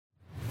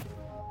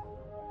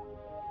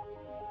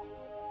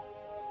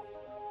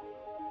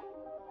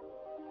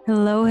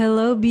Hello,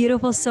 hello,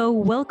 beautiful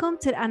soul. Welcome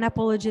to the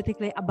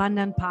Unapologetically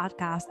Abundant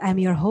podcast. I'm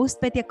your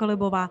host, Petya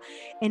Kolibova,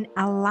 an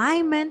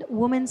alignment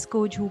women's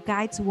coach who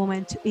guides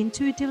women to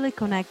intuitively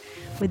connect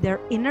with their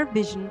inner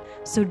vision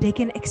so they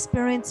can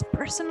experience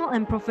personal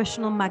and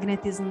professional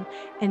magnetism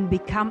and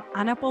become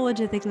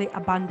unapologetically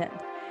abundant.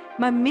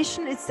 My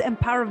mission is to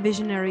empower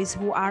visionaries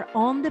who are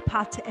on the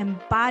path to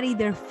embody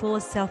their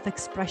fullest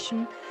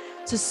self-expression,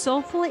 to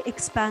soulfully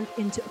expand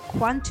into a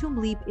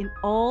quantum leap in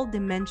all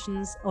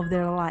dimensions of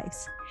their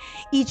lives.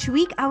 Each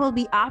week, I will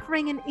be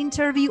offering an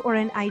interview or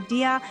an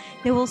idea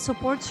that will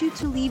support you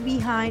to leave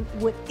behind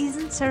what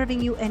isn't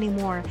serving you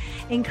anymore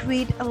and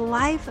create a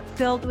life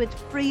filled with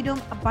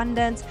freedom,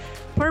 abundance,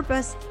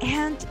 purpose,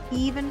 and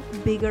even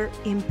bigger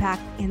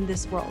impact in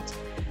this world.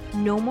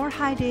 No more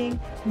hiding,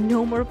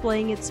 no more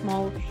playing it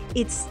small.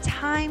 It's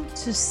time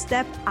to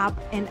step up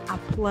and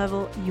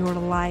up-level your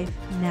life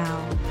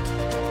now.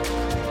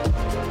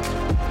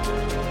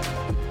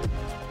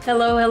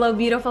 Hello, hello,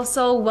 beautiful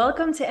soul.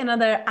 Welcome to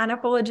another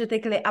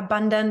Unapologetically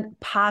Abundant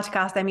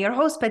podcast. I'm your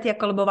host, Petya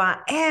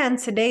Kolibova, and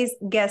today's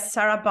guest,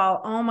 Sarah Paul.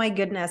 Oh my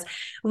goodness.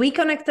 We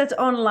connected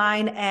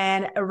online,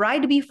 and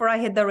right before I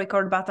hit the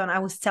record button, I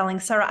was telling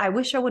Sarah, I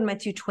wish I would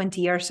met you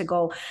 20 years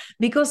ago,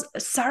 because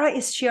Sarah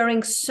is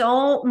sharing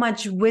so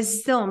much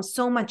wisdom,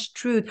 so much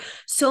truth,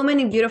 so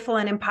many beautiful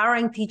and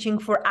empowering teaching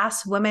for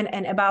us women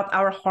and about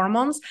our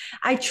hormones.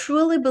 I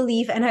truly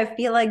believe, and I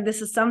feel like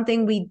this is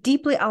something we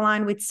deeply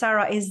align with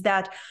Sarah, is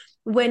that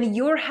when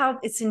your health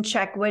is in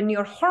check, when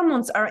your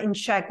hormones are in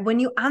check,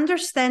 when you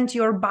understand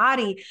your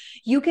body,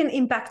 you can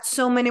impact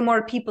so many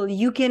more people.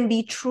 You can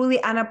be truly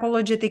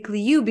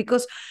unapologetically you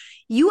because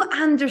you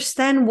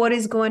understand what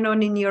is going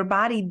on in your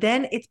body.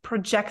 Then it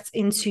projects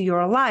into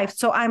your life.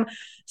 So I'm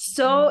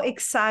so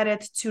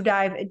excited to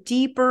dive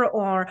deeper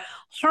on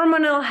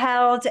hormonal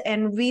health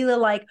and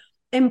really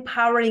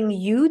empowering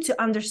you to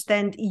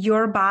understand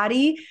your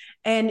body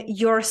and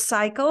your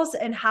cycles,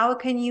 and how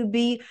can you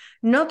be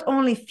not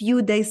only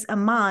few days a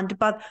month,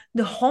 but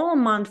the whole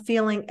month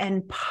feeling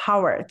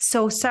empowered.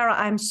 So Sarah,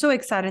 I'm so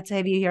excited to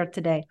have you here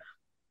today.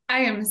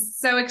 I am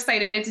so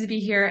excited to be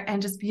here and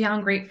just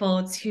beyond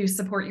grateful to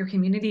support your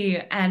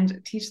community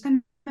and teach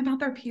them about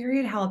their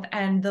period health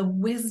and the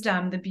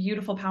wisdom, the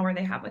beautiful power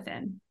they have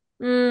within.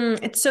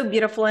 It's so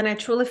beautiful. And I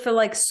truly feel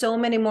like so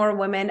many more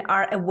women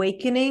are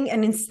awakening.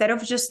 And instead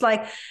of just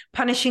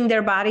punishing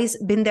their bodies,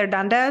 been there,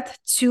 done that,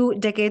 2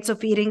 decades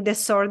of eating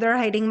disorder,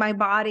 hating my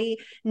body,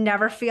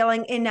 never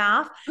feeling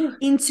enough,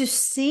 into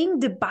seeing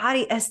the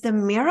body as the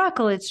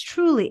miracle it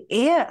truly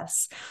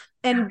is.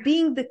 And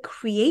being the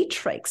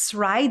creatrix,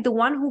 right? The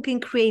one who can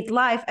create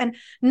life, and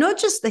not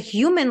just the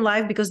human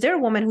life, because there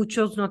are women who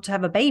chose not to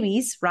have a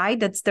babies, right?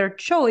 That's their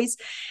choice.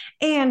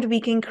 And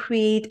we can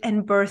create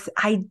and birth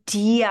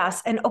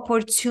ideas and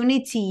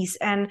opportunities.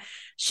 And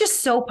it's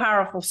just so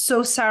powerful.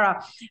 So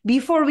Sarah,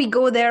 before we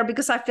go there,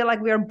 because I feel like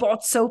we are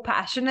both so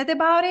passionate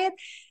about it,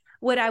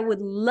 what I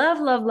would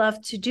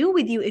love to do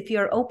with you, if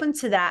you're open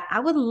to that, I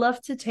would love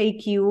to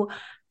take you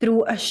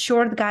through a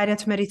short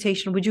guided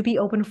meditation. Would you be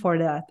open for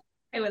that?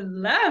 I would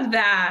love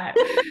that.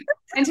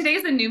 And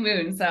today's a new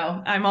moon,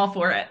 so I'm all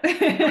for it.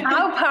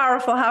 How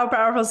powerful, how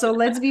powerful. So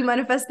let's be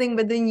manifesting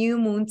with the new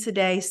moon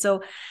today.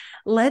 So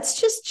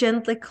let's just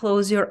gently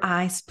close your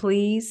eyes,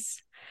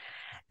 please,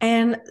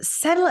 and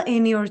settle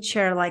in your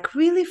chair.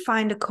 Really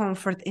find a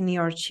comfort in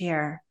your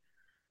chair.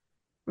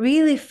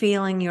 Really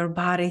feeling your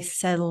body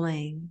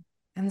settling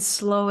and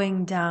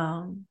slowing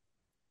down.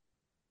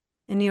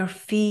 And your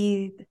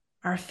feet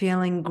are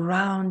feeling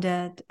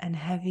grounded and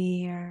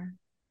heavier.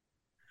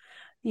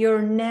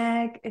 Your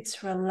neck,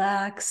 it's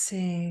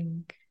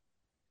relaxing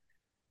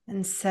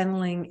and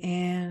settling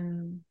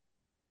in.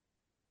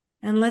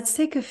 And let's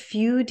take a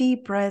few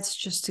deep breaths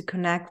just to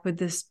connect with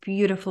this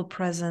beautiful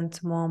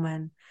present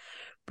moment.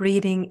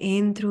 Breathing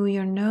in through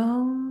your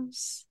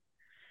nose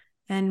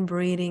and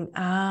breathing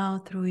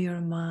out through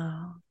your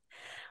mouth.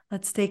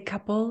 Let's take a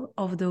couple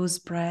of those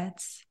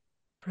breaths.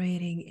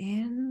 Breathing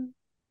in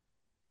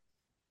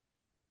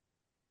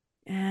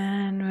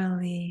and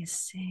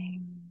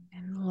releasing.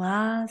 And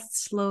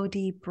last slow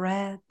deep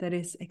breath that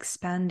is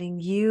expanding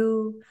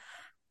you,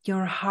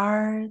 your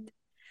heart,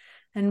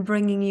 and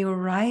bringing you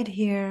right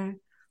here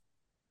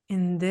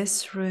in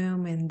this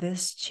room, in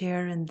this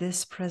chair, in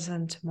this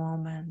present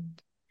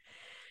moment.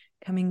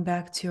 Coming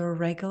back to your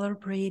regular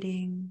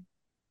breathing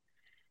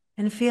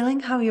and feeling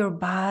how your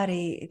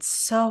body is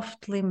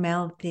softly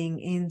melting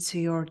into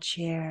your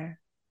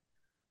chair.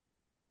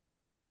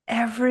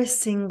 Every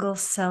single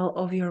cell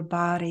of your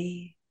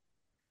body,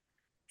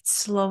 it's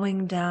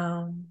slowing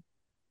down,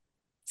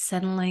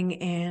 settling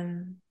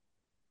in,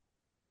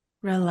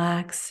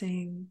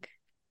 relaxing,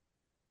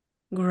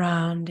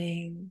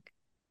 grounding.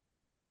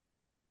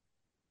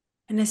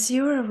 And as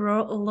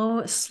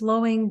you're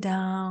slowing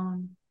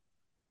down,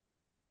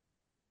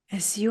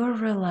 as you're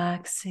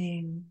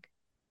relaxing,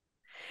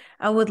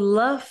 I would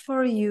love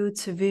for you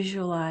to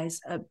visualize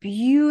a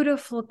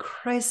beautiful,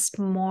 crisp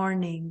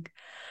morning,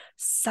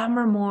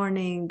 summer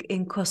morning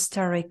in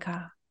Costa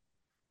Rica.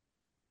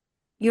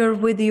 You're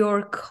with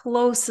your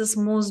closest,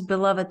 most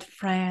beloved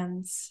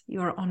friends.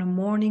 You're on a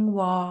morning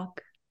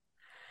walk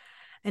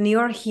and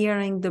you're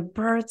hearing the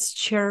birds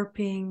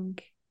chirping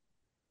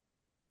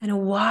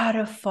and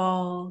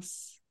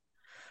waterfalls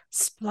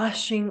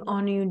splashing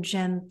on you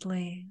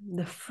gently,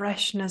 the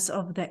freshness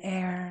of the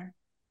air,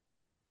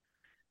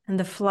 and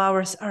the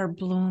flowers are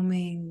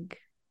blooming.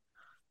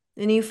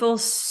 And you feel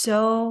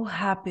so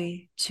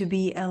happy to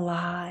be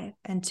alive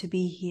and to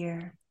be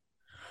here.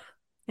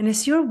 And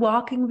as you're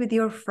walking with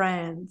your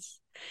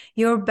friends,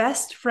 your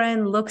best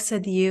friend looks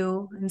at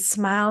you and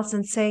smiles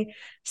and say,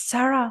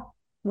 Sarah,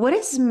 what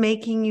is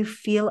making you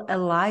feel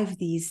alive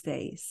these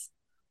days?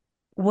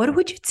 What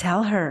would you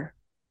tell her?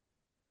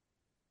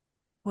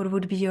 What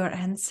would be your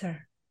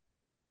answer?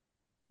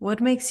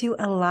 What makes you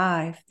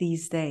alive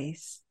these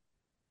days?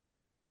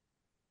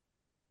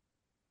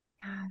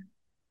 Yeah.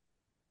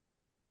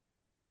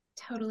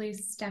 Totally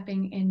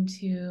stepping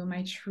into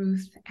my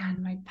truth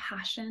and my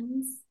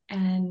passions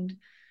and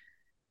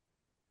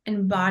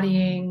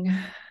embodying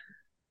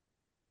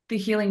the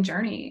healing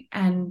journey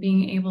and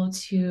being able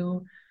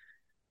to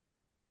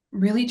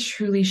really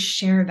truly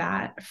share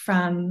that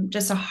from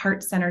just a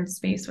heart-centered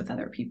space with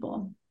other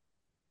people.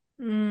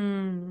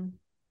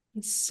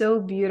 It's so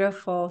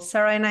beautiful.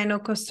 Sarah, and I know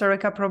Costa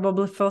Rica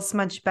probably feels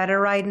much better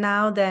right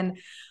now than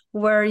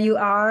where you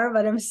are,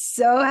 but I'm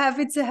so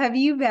happy to have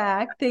you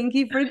back. Thank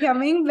you for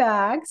coming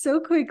back so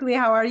quickly.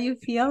 How are you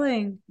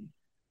feeling?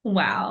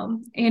 Wow.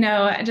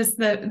 Just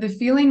the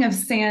feeling of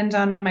sand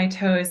on my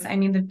toes. I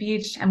mean, the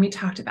beach, and we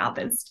talked about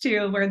this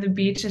too, where the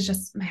beach is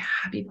just my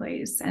happy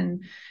place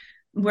and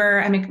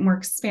where I'm more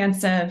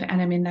expansive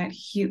and I'm in that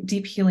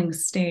deep healing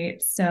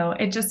state. So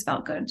it just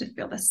felt good to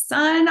feel the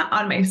sun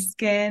on my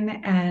skin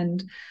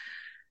and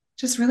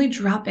just really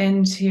drop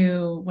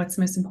into what's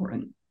most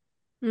important.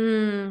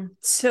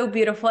 So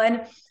beautiful.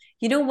 And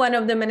one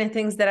of the many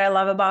things that I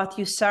love about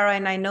you, Sarah,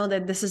 and I know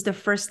that this is the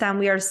first time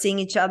we are seeing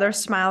each other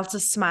smile to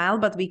smile,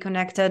 but we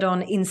connected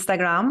on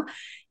Instagram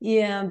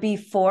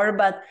before.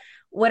 But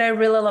what I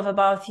really love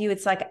about you,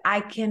 it's like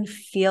I can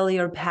feel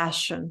your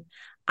passion.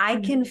 I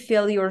can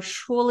feel you're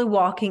truly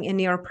walking in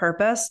your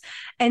purpose,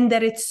 and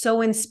that it's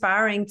so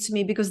inspiring to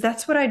me because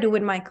that's what I do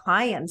with my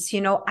clients.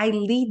 I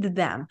lead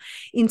them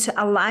into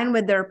align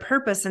with their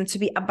purpose and to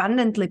be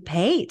abundantly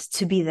paid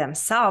to be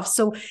themselves.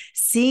 So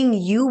seeing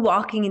you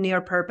walking in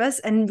your purpose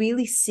and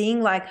really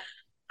seeing like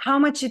how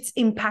much it's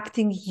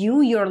impacting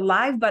you, your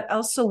life, but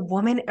also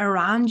women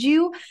around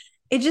you,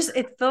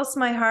 it fills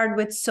my heart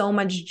with so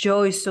much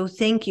joy. So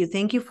thank you.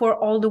 Thank you for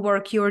all the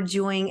work you're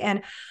doing.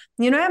 And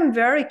I'm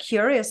very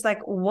curious,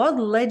 like what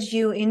led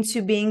you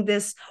into being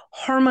this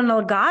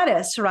hormonal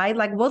goddess, right?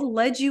 Like what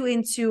led you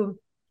into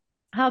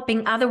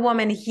helping other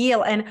women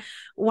heal, and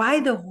why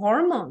the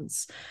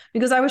hormones?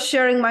 Because I was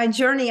sharing my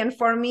journey, and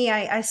for me,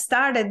 I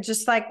started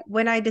just like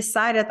when I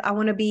decided I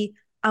want to be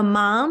a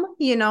mom,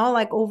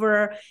 like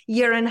over a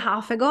year and a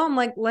half ago. I'm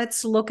like,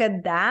 let's look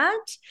at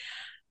that.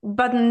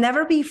 But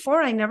never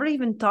before, I never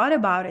even thought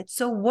about it.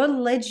 So what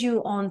led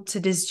you on to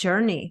this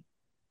journey?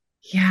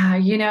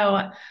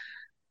 Yeah,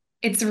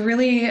 it's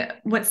really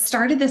what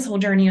started this whole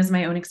journey is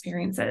my own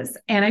experiences.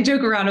 And I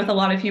joke around with a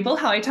lot of people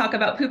how I talk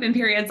about poop and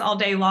periods all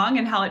day long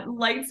and how it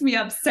lights me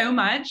up so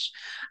much.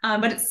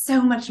 But it's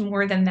so much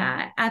more than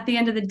that. At the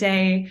end of the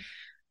day,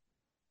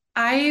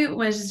 I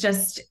was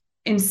just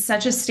in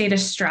such a state of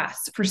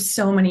stress for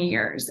so many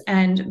years,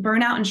 and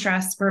burnout and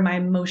stress were my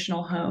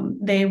emotional home.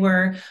 They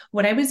were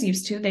what I was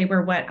used to. They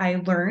were what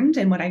I learned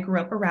and what I grew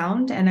up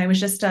around. And I was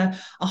just a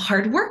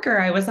hard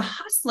worker. I was a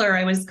hustler.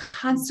 I was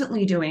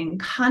constantly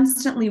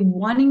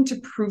wanting to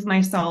prove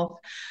myself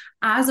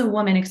as a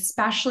woman,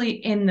 especially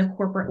in the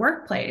corporate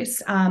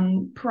workplace.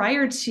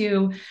 Prior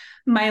to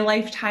my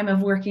lifetime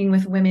of working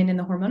with women in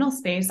the hormonal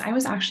space, I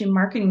was actually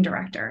marketing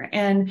director.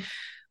 And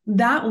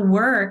that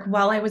work,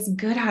 while I was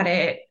good at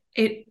it,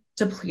 it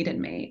depleted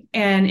me,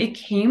 and it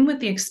came with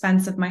the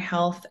expense of my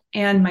health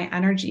and my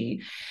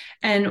energy.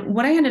 And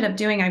what I ended up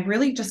doing, I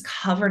really just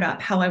covered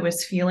up how I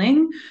was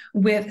feeling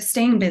with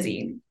staying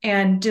busy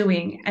and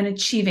doing and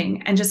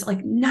achieving and just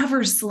like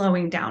never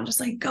slowing down, just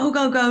like go,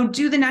 go, go,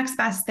 do the next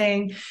best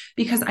thing.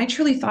 Because I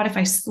truly thought if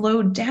I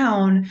slowed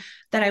down,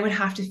 that I would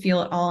have to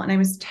feel it all. And I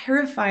was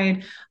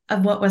terrified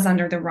of what was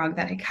under the rug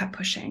that I kept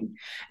pushing.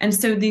 And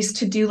so these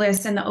to-do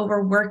lists and the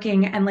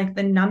overworking and like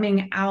the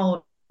numbing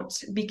out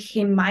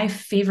became my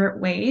favorite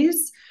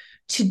ways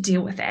to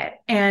deal with it.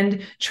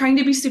 And trying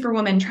to be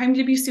superwoman, trying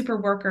to be super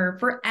worker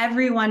for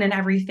everyone and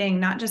everything,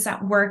 not just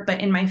at work,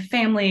 but in my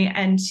family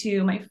and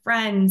to my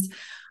friends.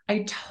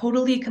 I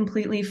totally,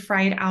 completely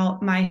fried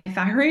out my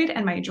thyroid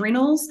and my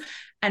adrenals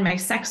and my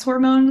sex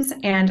hormones,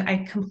 and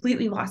I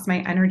completely lost my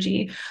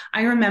energy.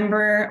 I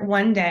remember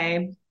one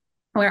day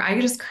where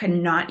I just could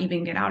not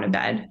even get out of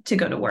bed to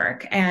go to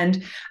work.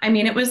 And I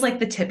mean, it was like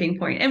the tipping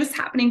point. It was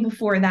happening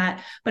before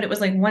that, but it was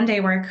like one day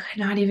where I could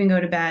not even go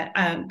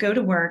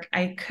to work.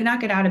 I could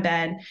not get out of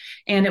bed.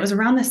 And it was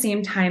around the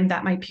same time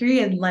that my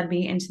period led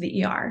me into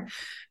the ER.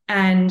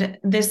 And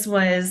this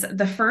was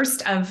the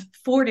first of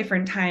 4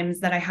 different times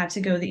that I had to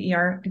go to the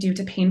ER due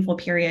to painful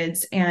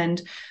periods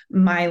and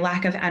my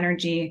lack of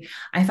energy.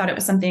 I thought it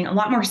was something a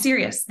lot more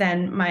serious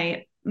than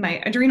my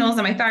adrenals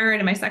and my thyroid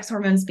and my sex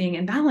hormones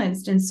being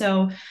imbalanced. And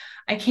so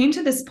I came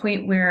to this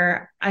point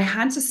where I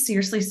had to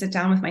seriously sit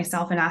down with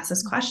myself and ask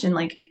this question,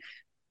 like,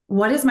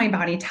 what is my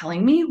body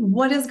telling me?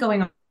 What is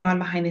going on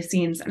behind the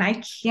scenes? And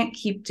I can't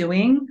keep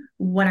doing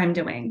what I'm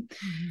doing.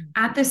 Mm-hmm.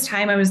 At this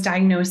time, I was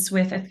diagnosed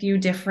with a few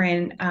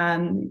different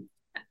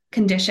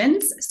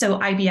conditions. So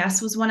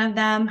IBS was one of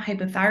them,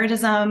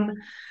 hypothyroidism,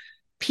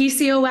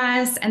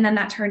 PCOS, and then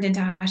that turned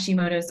into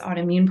Hashimoto's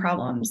autoimmune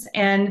problems.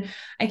 And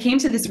I came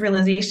to this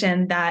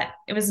realization that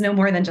it was no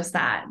more than just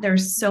that.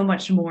 There's so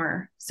much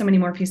more, so many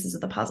more pieces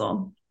of the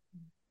puzzle.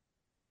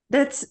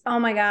 That's, oh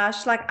my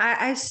gosh, like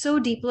I so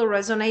deeply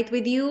resonate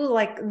with you,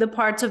 like the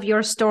parts of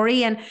your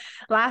story. And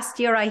last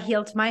year I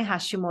healed my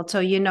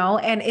Hashimoto,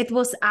 and it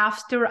was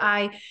after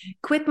I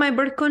quit my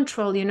birth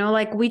control,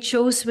 like we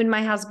chose with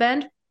my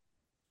husband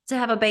to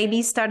have a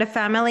baby, start a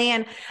family.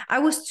 And I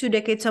was 2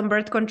 decades on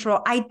birth control.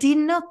 I did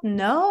not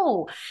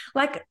know,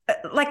 like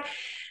I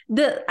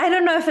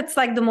don't know if it's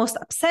like the most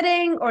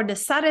upsetting or the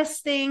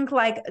saddest thing,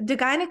 like the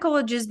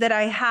gynecologist that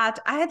I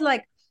had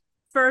like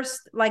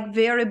first, like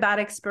very bad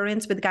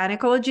experience with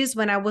gynecologists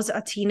when I was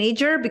a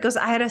teenager, because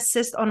I had a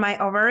cyst on my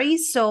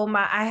ovaries. So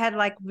I had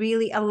like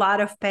really a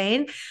lot of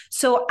pain.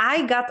 So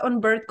I got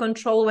on birth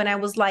control when I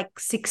was like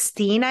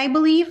 16, I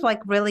believe, like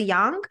really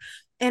young.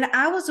 And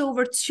I was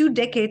over 2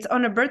 decades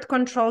on a birth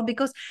control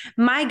because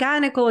my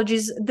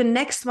gynecologist, the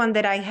next one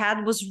that I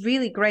had, was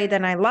really great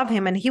and I love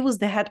him. And he was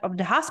the head of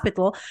the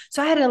hospital.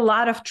 So I had a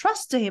lot of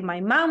trust to him.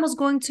 My mom was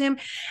going to him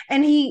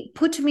and he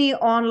put me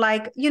on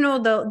like,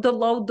 the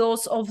low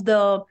dose of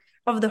the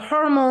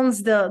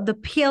hormones, the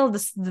pill,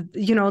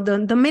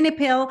 the mini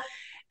pill.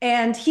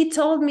 And he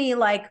told me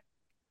like,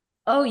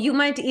 oh, you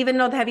might even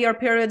not have your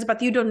periods,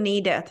 but you don't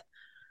need it.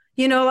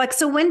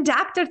 So when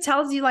doctor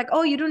tells you like,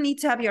 oh, you don't need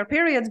to have your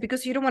periods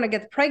because you don't want to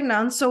get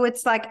pregnant. So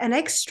it's like an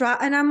extra.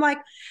 And I'm like,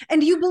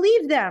 and you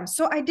believe them.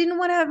 So I didn't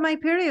want to have my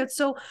periods.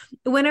 So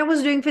when I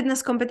was doing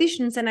fitness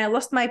competitions and I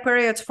lost my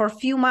periods for a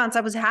few months,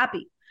 I was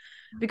happy.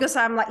 Because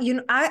I'm like,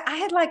 I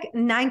had like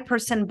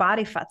 9%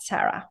 body fat,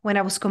 Sarah, when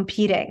I was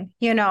competing,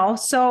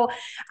 so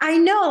I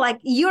know like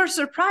you're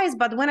surprised,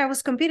 but when I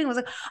was competing, I was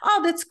like,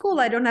 oh, that's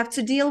cool. I don't have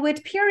to deal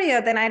with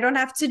period and I don't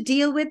have to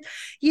deal with,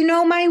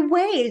 my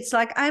weight.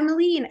 Like I'm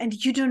lean and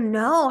you don't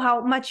know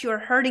how much you're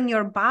hurting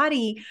your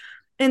body.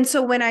 And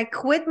so when I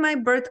quit my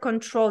birth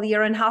control 1.5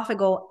 years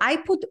ago, I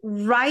put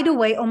right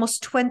away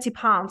almost 20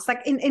 pounds,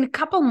 like in a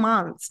couple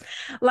months,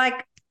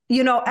 like,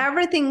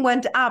 everything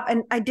went up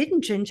and I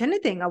didn't change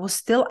anything. I was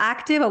still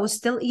active. I was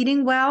still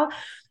eating well.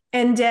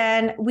 And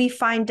then we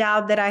find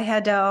out that I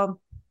had a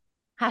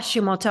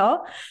Hashimoto.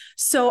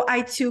 So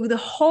I took the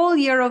whole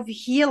year of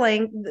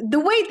healing.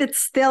 The weight that's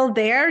still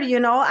there,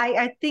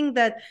 I think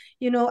that,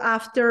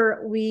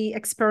 after we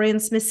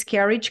experienced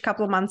miscarriage a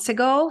couple of months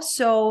ago.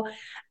 So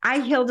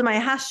I healed my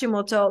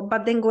Hashimoto,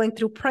 but then going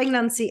through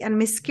pregnancy and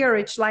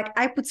miscarriage, like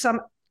I put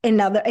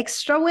another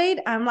extra weight.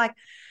 I'm like,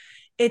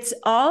 it's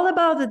all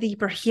about the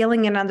deeper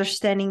healing and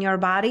understanding your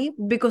body,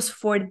 because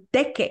for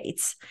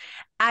decades,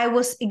 I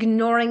was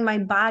ignoring my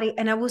body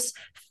and I was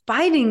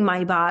fighting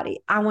my body.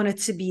 I wanted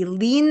to be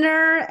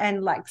leaner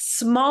and like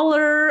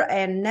smaller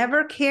and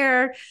never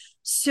cared.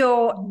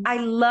 So I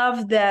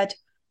love that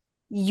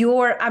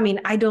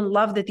I don't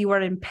love that you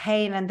were in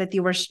pain and that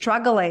you were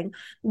struggling,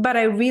 but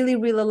I really,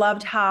 really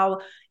loved how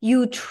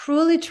you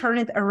truly turn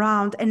it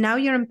around. And now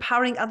you're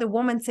empowering other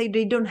women, say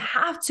they don't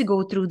have to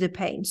go through the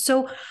pain.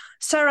 So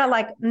Sarah,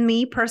 like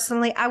me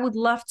personally, I would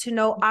love to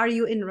know, are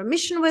you in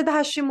remission with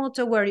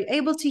Hashimoto? Were you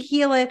able to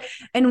heal it?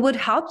 And what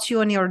helped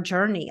you on your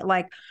journey?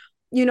 Like,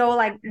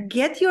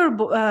 get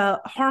your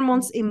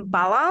hormones in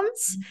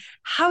balance.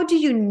 How do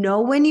you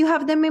know when you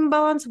have them in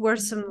balance? Were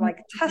some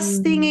like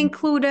testing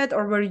included,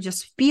 or were you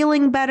just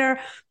feeling better?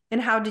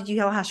 And how did you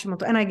heal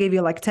Hashimoto? And I gave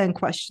you like 10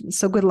 questions.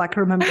 So good luck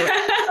remembering.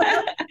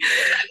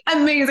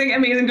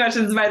 Amazing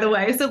questions, by the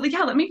way. So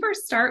yeah, let me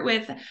first start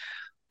with,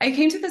 I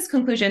came to this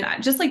conclusion,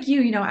 just like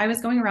you, I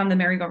was going around the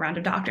merry-go-round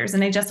of doctors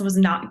and I just was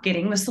not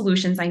getting the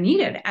solutions I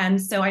needed. And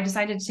so I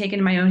decided to take it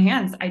in my own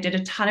hands. I did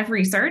a ton of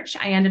research.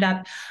 I ended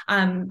up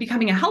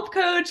becoming a health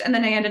coach, and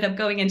then I ended up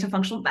going into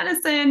functional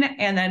medicine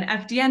and then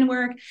FDN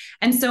work.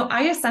 And so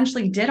I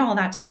essentially did all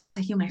that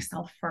to heal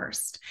myself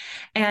first.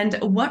 And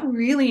what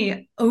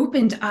really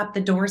opened up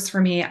the doors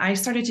for me, I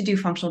started to do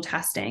functional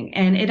testing,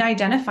 and it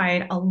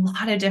identified a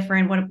lot of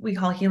different, what we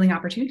call healing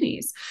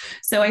opportunities.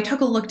 So I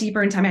took a look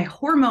deeper into my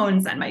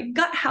hormones and my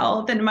gut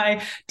health and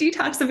my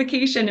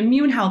detoxification,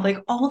 immune health, like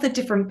all the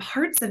different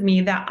parts of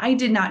me that I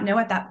did not know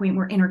at that point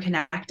were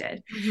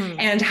interconnected,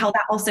 and how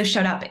that also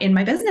showed up in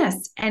my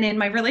business and in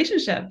my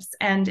relationships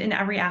and in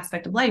every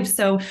aspect of life.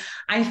 So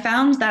I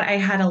found that I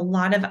had a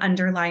lot of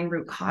underlying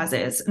root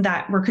causes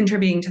that were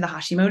contributing to the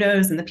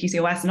Hashimoto's and the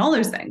PCOS and all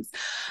those things.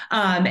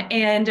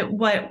 And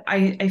what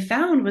I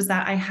found was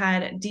that I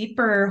had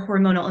deeper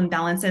hormonal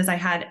imbalances. I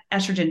had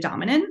estrogen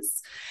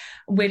dominance,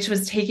 which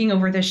was taking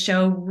over the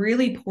show,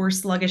 really poor,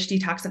 sluggish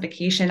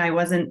detoxification. I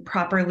wasn't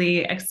properly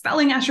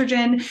expelling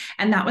estrogen,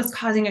 and that was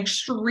causing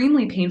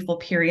extremely painful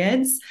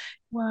periods.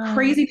 Wow.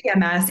 Crazy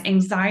PMS,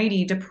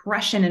 anxiety,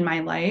 depression in my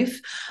life.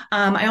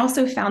 I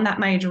also found that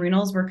my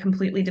adrenals were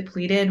completely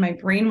depleted. My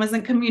brain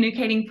wasn't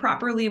communicating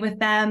properly with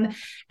them.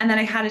 And then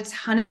I had a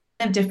ton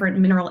of different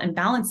mineral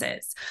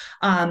imbalances.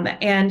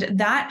 And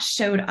that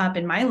showed up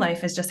in my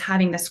life as just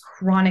having this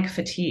chronic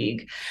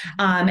fatigue.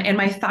 And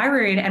my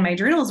thyroid and my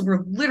adrenals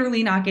were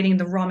literally not getting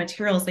the raw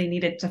materials they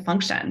needed to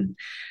function.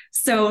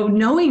 So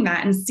knowing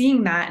that and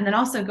seeing that, and then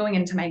also going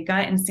into my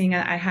gut and seeing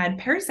that I had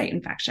parasite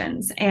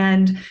infections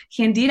and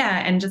candida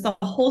and just a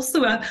whole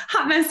slew of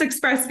hot mess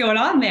express going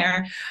on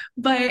there.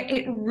 But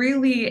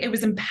it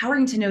was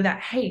empowering to know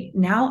that, hey,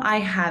 now I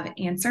have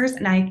answers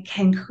and I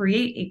can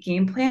create a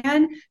game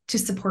plan to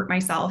support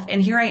myself.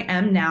 And here I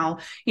am now,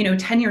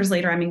 10 years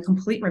later, I'm in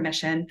complete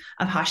remission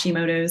of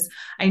Hashimoto's.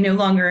 I no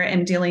longer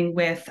am dealing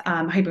with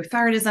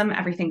hypothyroidism.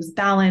 Everything's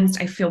balanced.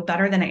 I feel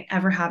better than I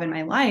ever have in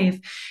my life.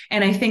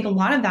 And I think a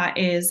lot of that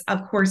is,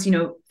 of course,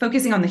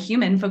 focusing on the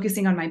human,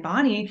 focusing on my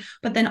body,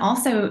 but then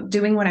also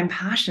doing what I'm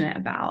passionate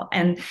about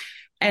and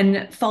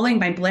following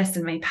my bliss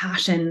and my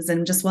passions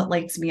and just what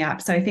lights me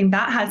up. So I think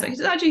that has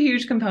such a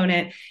huge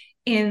component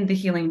in the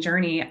healing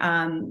journey.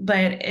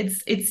 But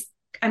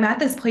I'm at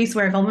this place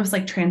where I've almost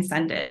like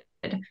transcended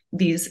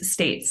these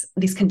states,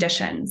 these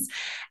conditions.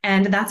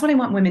 And that's what I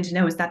want women to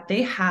know, is that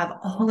they have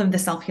all of the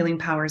self-healing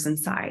powers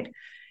inside.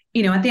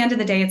 At the end of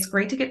the day, it's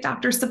great to get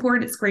doctor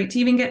support. It's great to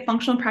even get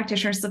functional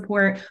practitioner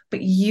support,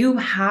 but you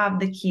have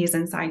the keys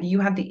inside. You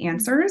have the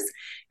answers.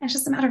 And it's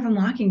just a matter of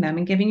unlocking them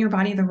and giving your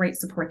body the right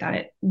support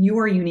that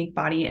your unique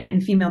body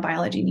and female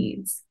biology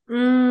needs.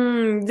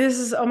 This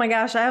is, oh my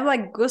gosh, I have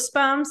like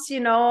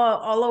goosebumps,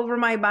 all over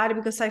my body,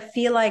 because I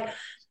feel like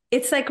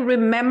it's like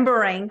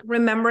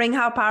remembering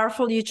how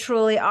powerful you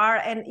truly are.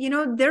 And,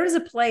 there is a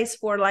place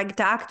for like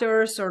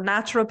doctors or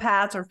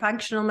naturopaths or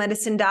functional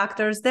medicine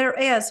doctors. There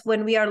is,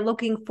 when we are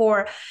looking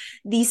for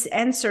these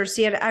answers.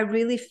 Yet I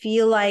really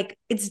feel like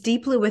it's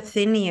deeply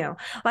within you.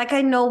 Like,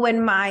 I know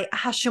when my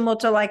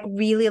Hashimoto like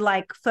really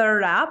like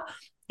flared up,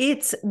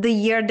 it's the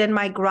year that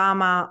my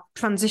grandma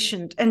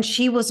transitioned, and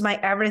she was my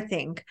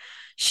everything.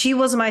 She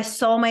was my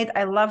soulmate.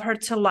 I love her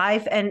to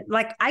life. And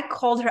like, I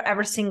called her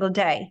every single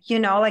day,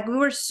 like we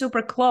were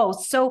super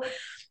close. So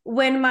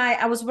when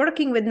I was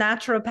working with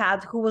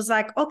naturopath, who was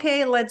like,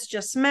 okay, let's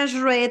just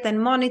measure it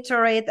and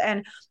monitor it,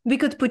 and we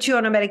could put you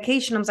on a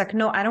medication. I was like,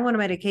 no, I don't want a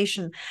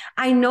medication.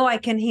 I know I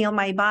can heal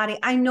my body.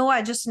 I know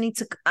I just need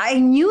to, I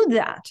knew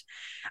that.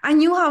 I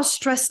knew how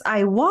stressed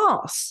I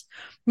was,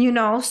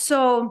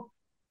 so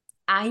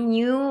I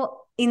knew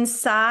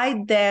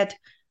inside that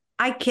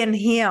I can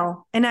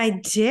heal. And I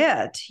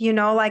did,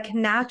 like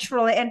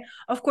naturally. And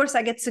of course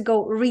I get to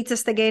go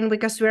retest again,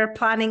 because we're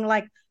planning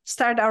like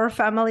start our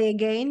family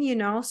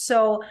again,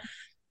 so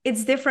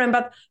it's different.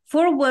 But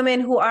for women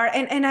who are,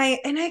 and I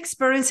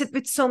experience it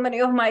with so many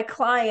of my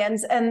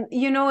clients, and,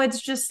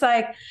 it's just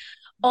like,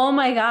 oh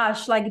my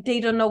gosh, like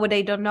they don't know what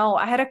they don't know.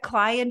 I had a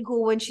client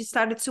who, when she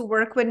started to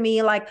work with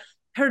me, like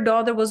her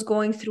daughter was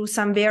going through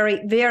some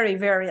very, very,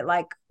 very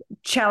like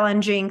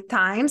challenging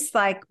times.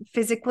 Like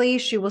physically,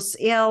 she was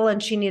ill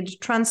and she needed a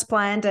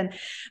transplant. And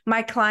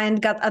my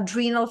client got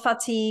adrenal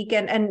fatigue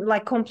and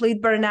like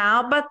complete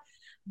burnout. But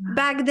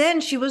back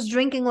then she was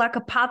drinking like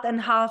a pot and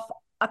half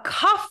a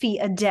coffee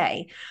a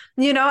day,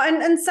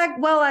 and it's like,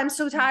 well, I'm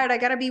so tired, I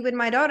gotta be with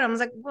my daughter. I was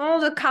like, well,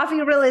 the coffee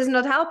really is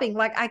not helping.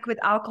 Like, I quit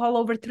alcohol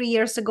over 3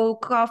 years ago,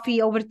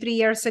 coffee over 3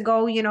 years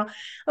ago,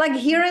 like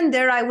here and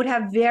there I would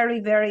have very,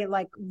 very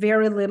like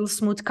very little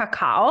smooth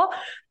cacao,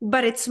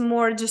 but it's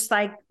more just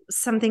like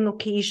something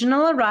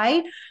occasional,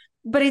 right?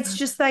 But it's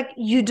just like,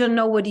 you don't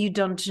know what you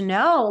don't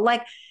know.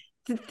 Like,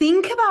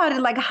 think about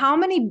it, like how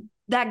many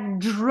that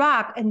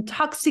drug and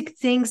toxic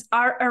things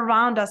are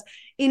around us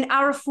in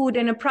our food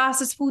and in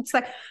processed foods.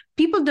 Like,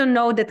 people don't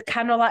know that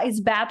canola is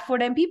bad for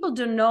them. People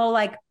don't know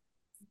like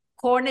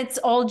corn, it's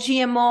all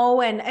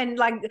GMO and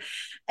like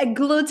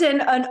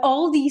gluten and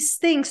all these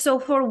things. So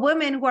for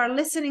women who are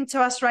listening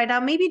to us right now,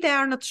 maybe they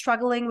are not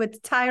struggling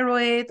with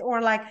thyroid or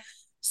like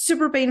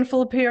super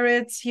painful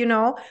periods,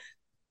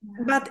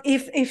 but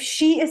if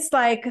she is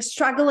like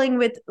struggling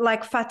with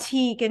like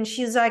fatigue and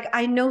she's like,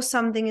 I know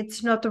something,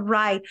 it's not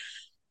right.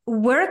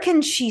 where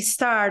can she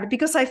start?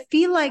 Because I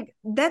feel like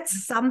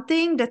that's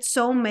something that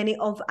so many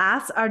of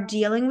us are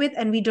dealing with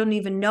and we don't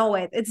even know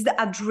it. It's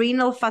the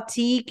adrenal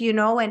fatigue,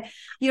 and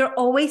you're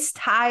always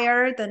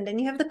tired, and then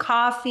you have the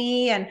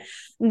coffee, and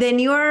then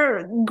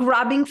you're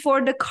grabbing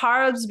for the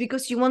carbs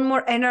because you want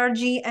more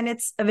energy, and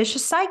it's a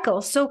vicious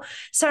cycle. So,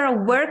 Sarah,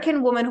 where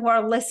can women who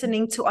are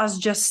listening to us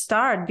just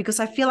start?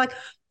 Because I feel like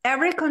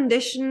every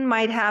condition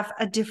might have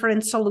a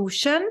different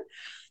solution.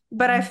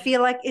 But I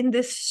feel like in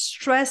this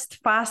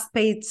stressed,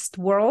 fast-paced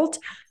world,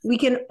 we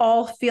can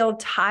all feel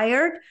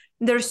tired.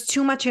 There's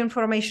too much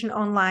information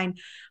online.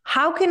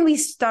 How can we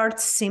start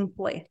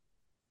simply?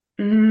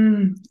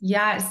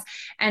 Yes.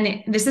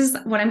 And this is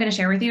what I'm going to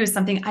share with you is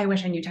something I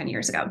wish I knew 10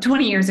 years ago,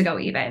 20 years ago,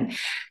 even.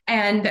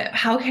 And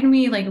how can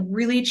we like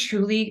really,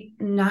 truly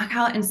knock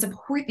out and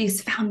support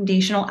these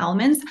foundational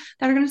elements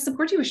that are going to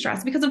support you with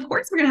stress? Because of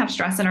course we're going to have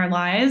stress in our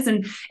lives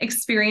and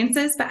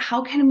experiences, but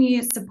how can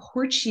we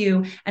support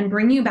you and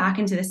bring you back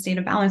into the state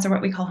of balance, or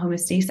what we call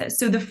homeostasis?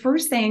 So the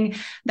first thing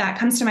that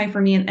comes to mind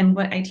for me and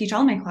what I teach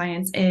all my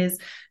clients is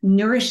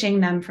nourishing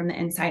them from the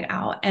inside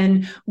out.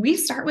 And we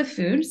start with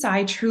food. So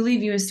I truly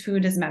view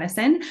food as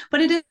medicine,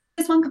 but it is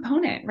one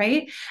component,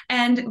 right?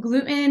 And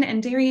gluten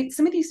and dairy,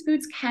 some of these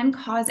foods can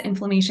cause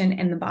inflammation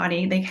in the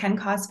body. They can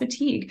cause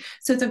fatigue.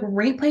 So it's a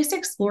great place to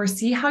explore,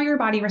 see how your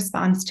body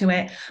responds to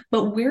it.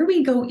 But where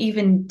we go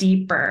even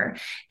deeper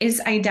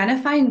is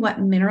identifying what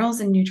minerals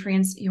and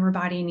nutrients your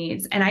body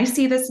needs. And I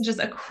see this just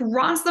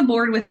across the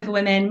board with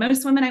women.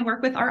 Most women I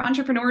work with are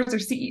entrepreneurs or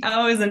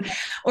CEOs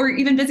or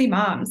even busy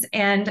moms,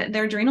 and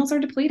their adrenals are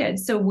depleted.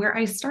 So where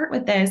I start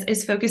with this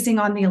is focusing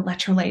on the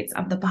electrolytes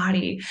of the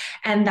body.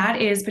 And that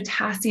is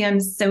potassium,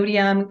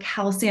 sodium,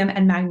 calcium,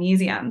 and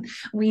magnesium.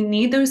 We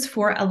need those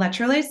 4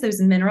 electrolytes, those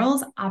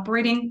minerals,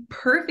 operating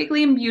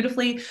perfectly and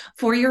beautifully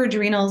for your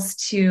adrenals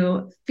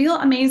to feel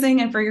amazing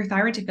and for your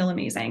thyroid to feel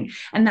amazing.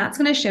 And that's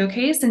going to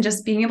showcase in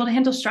just being able to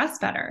handle stress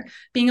better,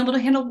 being able to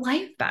handle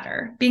life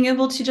better, being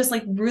able to just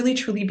like really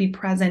truly be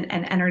present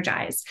and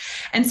energized.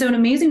 And so an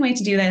amazing way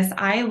to do this,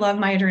 I love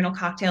my adrenal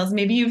cocktails.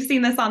 Maybe you've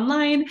seen this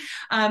online,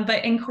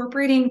 but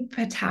incorporating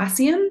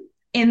potassium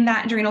in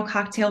that adrenal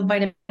cocktail,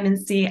 vitamin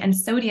C and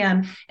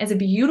sodium is a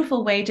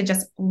beautiful way to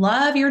just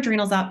love your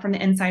adrenals up from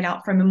the inside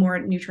out from a more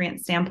nutrient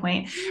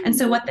standpoint. And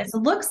so what this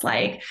looks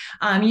like,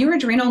 your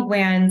adrenal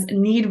glands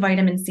need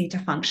vitamin C to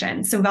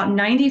function. So about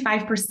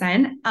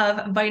 95%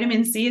 of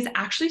vitamin C is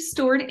actually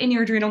stored in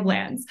your adrenal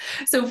glands.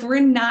 So if we're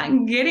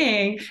not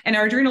getting, and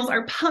our adrenals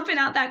are pumping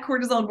out that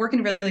cortisol,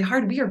 working really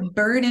hard, we are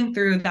burning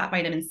through that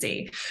vitamin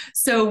C.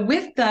 So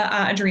with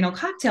the adrenal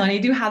cocktail, and I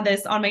do have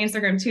this on my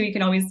Instagram too, you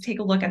can always take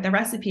a look at the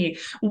recipe.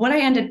 What I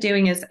end up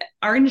doing is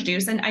orange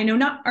juice. And I know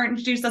not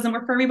orange juice doesn't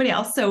work for everybody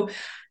else. So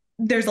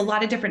there's a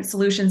lot of different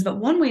solutions, but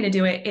one way to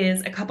do it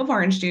is a cup of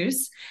orange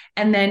juice,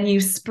 and then you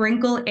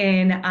sprinkle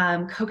in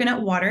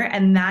coconut water,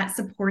 and that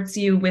supports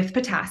you with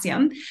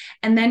potassium.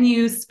 And then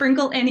you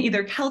sprinkle in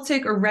either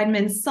Celtic or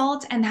Redmond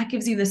salt, and that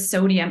gives you the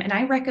sodium. And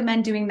I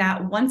recommend doing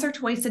that once or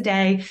twice a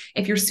day.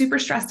 If you're super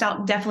stressed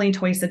out, definitely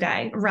twice a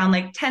day, around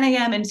like 10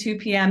 a.m. and 2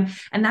 p.m.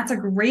 And that's a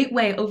great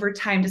way over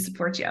time to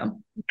support you.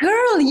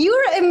 Girl,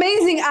 you're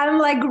amazing. I'm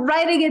like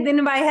writing it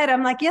in my head.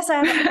 I'm like, yes,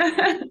 I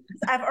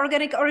have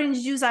organic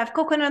orange juice. I have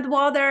coconut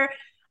water.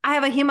 I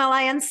have a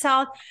Himalayan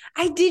salt.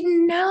 I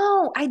didn't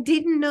know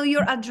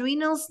your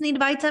adrenals need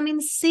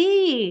vitamin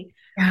C.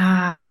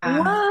 Yeah.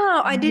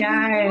 Wow. I didn't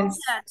know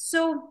that.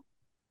 So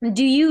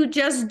do you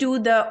just do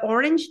the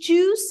orange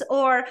juice,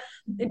 or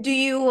do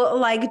you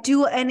like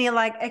do any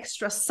like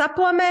extra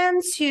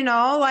supplements,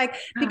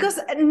 because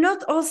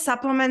not all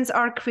supplements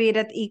are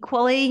created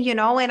equally,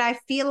 and I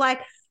feel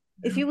like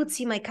if you would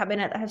see my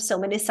cabinet, I have so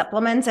many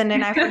supplements, and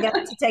then I forget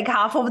to take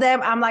half of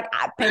them. I'm like,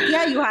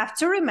 Petya, you have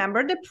to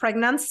remember the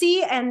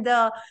pregnancy and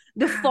the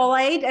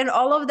folate and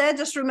all of that.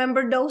 Just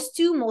remember those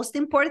 2 most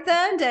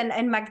important,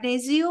 and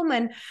magnesium,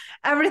 and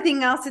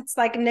everything else. It's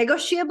like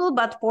negotiable,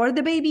 but for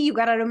the baby, you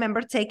got to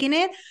remember taking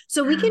it.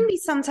 So we can be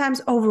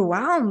sometimes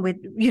overwhelmed with,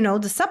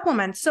 the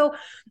supplements. So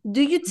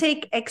do you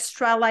take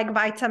extra like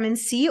vitamin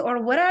C,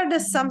 or what are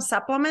some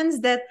supplements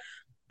that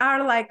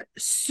are like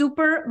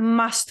super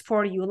must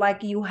for you?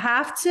 Like you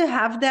have to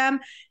have them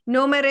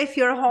no matter if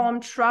you're home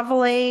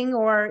traveling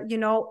or,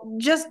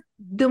 just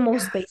the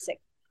most basic.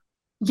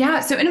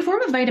 Yeah. So in a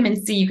form of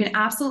vitamin C, you can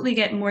absolutely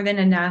get more than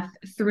enough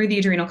through the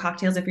adrenal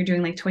cocktails if you're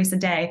doing like twice a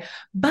day.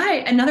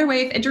 But another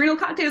way, if adrenal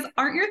cocktails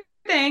aren't your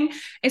thing,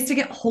 is to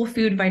get whole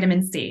food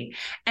vitamin C.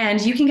 And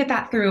you can get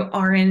that through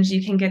orange.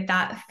 You can get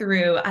that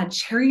through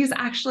cherries,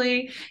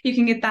 actually. You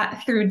can get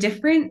that through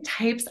different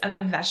types of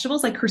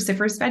vegetables like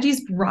cruciferous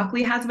veggies.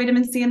 Broccoli has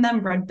vitamin C in them.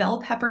 Red bell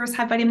peppers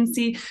have vitamin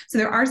C. So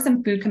there are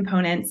some food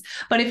components.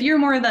 But if you're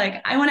more like,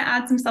 I want to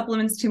add some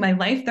supplements to my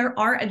life, there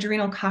are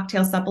adrenal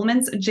cocktail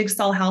supplements.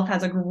 Jigsaw Health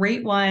has a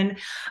great one.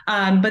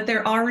 But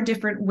there are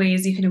different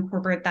ways you can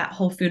incorporate that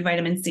whole food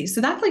vitamin C. So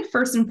that's like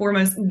first and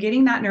foremost,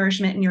 getting that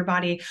nourishment in your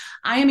body.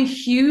 I am a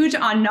huge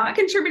on not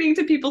contributing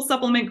to people's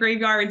supplement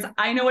graveyards.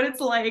 I know what it's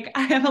like.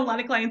 I have a lot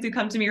of clients who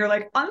come to me who are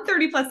like on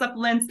 30 plus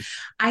supplements.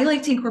 I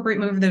like to incorporate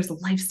more of those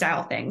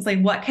lifestyle things. Like,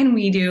 what can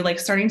we do, like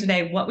starting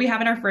today, what we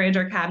have in our fridge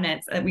or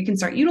cabinets that we can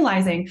start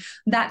utilizing.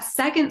 That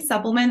second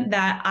supplement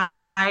that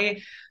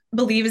I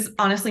believe is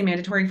honestly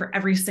mandatory for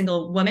every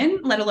single woman,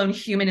 let alone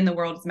human in the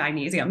world, is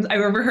magnesium.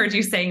 I've overheard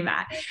you saying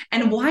that.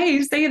 And why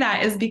I say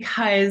that is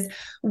because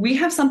we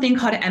have something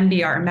called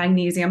MBR,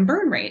 magnesium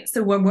burn rate.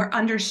 So when we're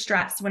under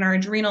stress, when our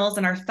adrenals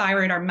and our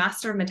thyroid, our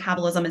master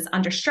metabolism is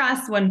under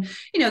stress, when,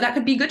 that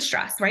could be good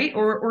stress, right?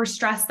 Or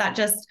stress that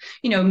just,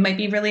 might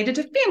be related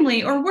to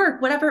family or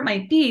work, whatever it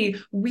might be,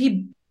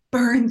 we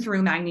burn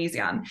through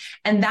magnesium.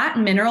 And that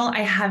mineral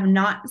I have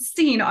not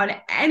seen on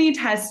any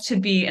test to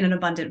be in an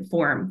abundant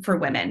form for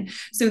women.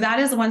 So that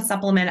is one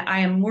supplement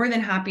I am more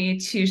than happy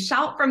to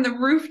shout from the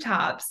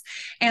rooftops.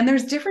 And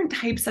there's different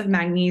types of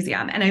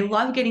magnesium, and I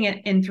love getting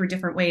it in through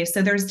different ways.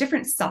 So there's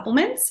different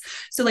supplements.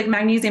 So like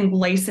magnesium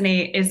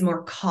glycinate is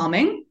more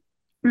calming.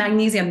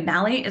 Magnesium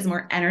malate is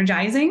more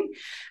energizing.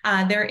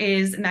 There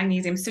is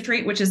magnesium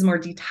citrate, which is more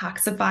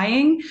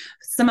detoxifying.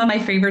 Some of my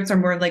favorites are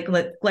more like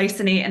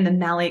glycinate and the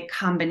malate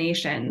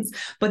combinations,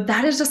 but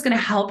that is just going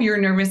to help your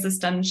nervous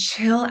system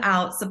chill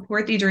out,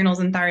 support the adrenals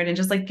and thyroid, and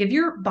just like give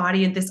your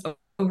body this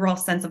overall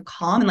sense of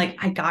calm and like,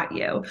 I got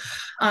you.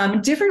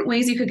 Different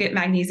ways you could get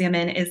magnesium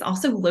in is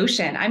also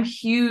lotion. I'm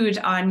huge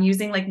on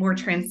using like more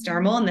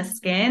transdermal in the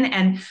skin.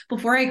 And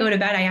before I go to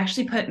bed, I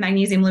actually put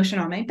magnesium lotion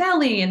on my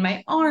belly and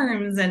my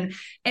arms, and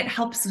it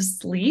helps with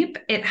sleep.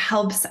 It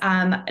helps,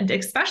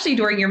 especially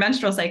during your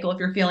menstrual cycle, if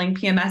you're feeling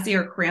PMSy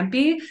or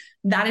crampy,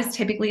 that is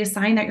typically a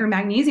sign that your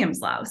magnesium's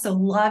low. So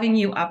loving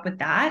you up with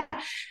that.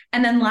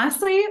 And then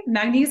lastly,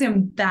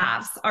 magnesium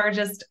baths are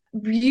just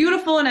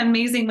beautiful and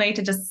amazing way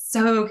to just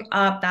soak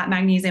up that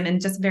magnesium in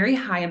just very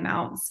high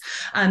amounts.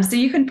 So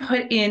you can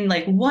put in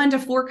like 1 to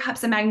 4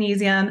 cups of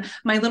magnesium.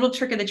 My little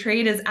trick of the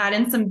trade is add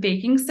in some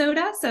baking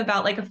soda. So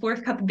about like a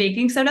 4th cup of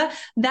baking soda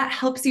that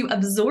helps you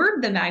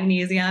absorb the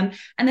magnesium.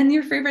 And then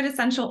your favorite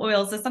essential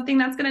oils is something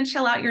that's going to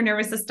chill out your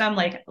nervous system,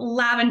 like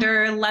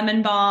lavender,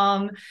 lemon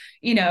balm,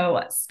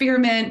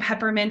 spearmint,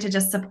 peppermint, to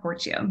just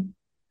support you.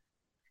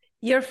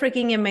 You're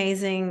freaking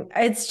amazing.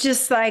 It's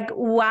just like,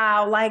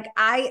 wow. Like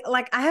I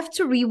have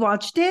to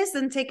rewatch this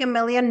and take a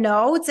million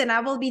notes, and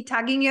I will be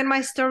tagging you in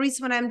my stories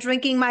when I'm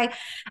drinking my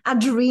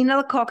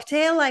adrenal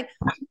cocktail. Like,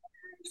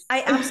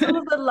 I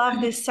absolutely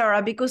love this,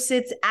 Sarah, because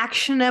it's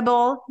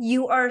actionable.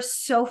 You are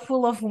so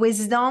full of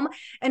wisdom,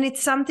 and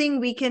it's something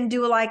we can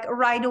do like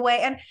right away.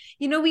 And,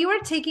 we were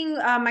taking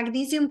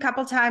magnesium a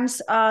couple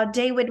times a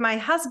day with my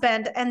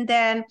husband. And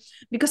then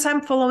because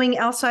I'm following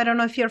also, I don't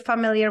know if you're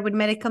familiar with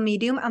medical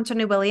medium,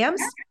 Anthony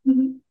Williams.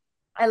 Mm-hmm.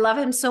 I love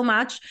him so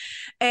much.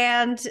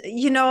 And,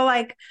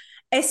 like,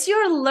 as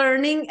you're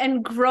learning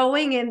and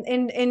growing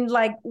in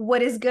like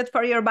what is good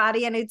for your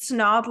body, and it's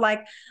not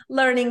like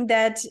learning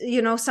that,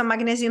 some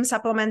magnesium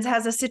supplements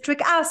has a citric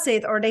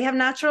acid or they have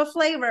natural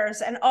flavors,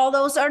 and all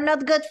those are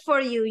not good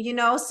for you,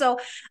 So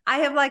I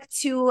have like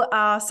 2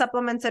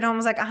 supplements at home. I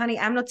was like, honey,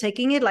 I'm not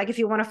taking it. Like, if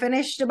you want to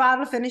finish the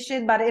bottle, finish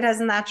it, but it has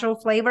natural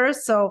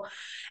flavors. So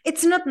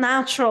it's not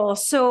natural.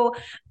 So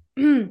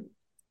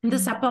the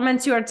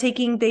supplements you are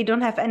taking, they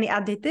don't have any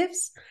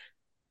additives?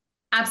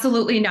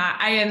 Absolutely not.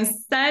 I am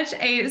such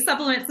a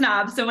supplement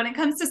snob. So when it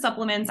comes to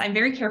supplements, I'm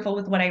very careful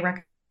with what I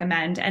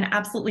recommend, and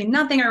absolutely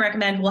nothing I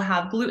recommend will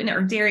have gluten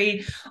or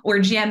dairy or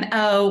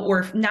GMO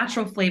or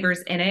natural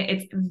flavors in it.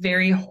 It's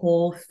very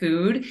whole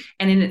food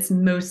and in its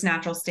most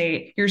natural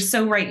state. You're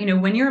so right.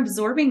 When you're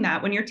absorbing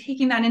that, when you're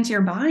taking that into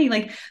your body,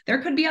 like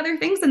there could be other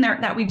things in there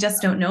that we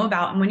just don't know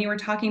about. And when you were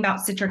talking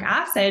about citric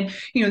acid,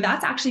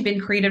 that's actually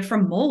been created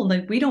from mold.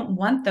 Like, we don't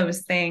want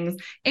those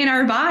things in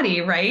our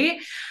body,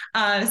 right?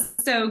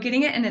 So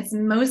getting it in its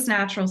most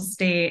natural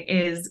state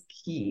is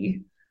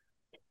key.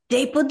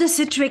 They put the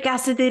citric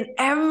acid in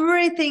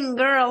everything,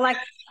 girl. Like,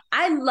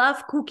 I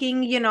love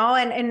cooking,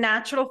 and in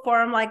natural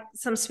form, like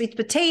some sweet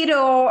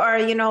potato or,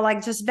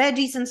 like just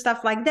veggies and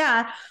stuff like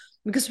that,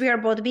 because we are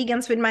both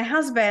vegans with my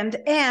husband.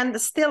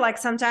 And still, like,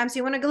 sometimes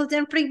you want a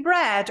gluten-free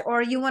bread,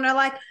 or you want to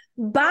like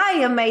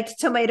buy a made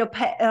tomato,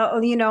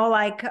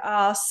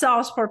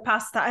 sauce for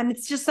pasta. And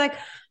it's just like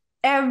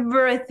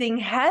everything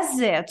has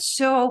it.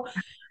 So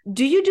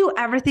do you do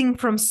everything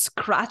from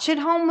scratch at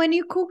home when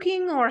you're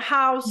cooking, or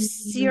how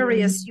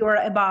serious you're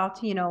about,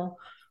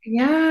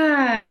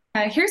 Yeah.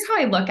 Here's how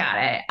I look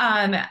at it.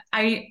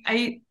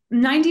 I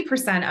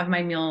 90% of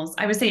my meals,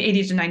 I would say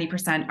 80 to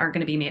 90% are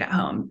going to be made at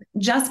home,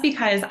 just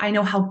because I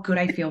know how good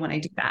I feel when I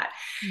do that.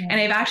 Yeah.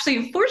 And I've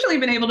actually fortunately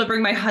been able to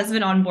bring my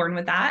husband on board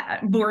with that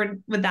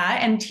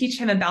and teach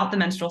him about the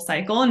menstrual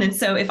cycle. And then,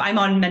 so if I'm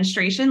on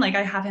menstruation, like,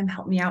 I have him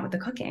help me out with the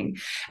cooking.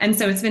 And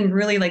so it's been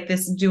really like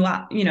this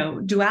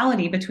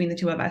duality between the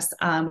 2 of us,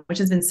 which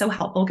has been so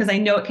helpful, because I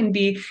know it can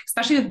be,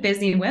 especially with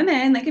busy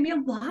women, that can be a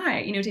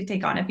lot, to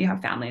take on if you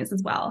have families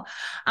as well.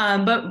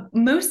 But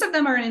most of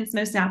them are in its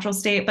most natural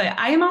state. But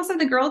I am also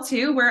the girl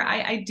too, where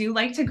I do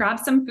like to grab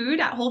some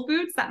food at Whole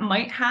Foods that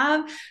might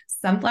have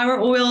sunflower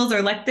oils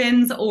or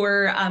lectins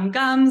or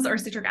gums or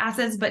citric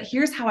acids. But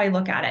here's how I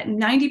look at it.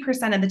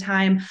 90% of the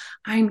time,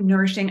 I'm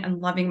nourishing and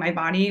loving my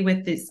body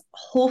with these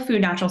whole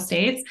food natural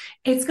states.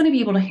 It's going to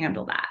be able to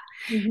handle that.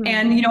 Mm-hmm.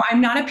 And, I'm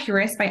not a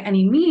purist by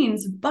any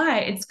means,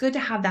 but it's good to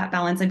have that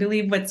balance. I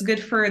believe what's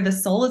good for the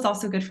soul is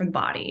also good for the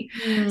body.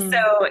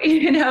 So,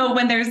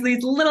 when there's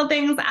these little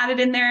things added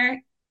in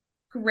there,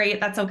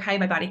 great, that's okay.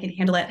 My body can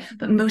handle it.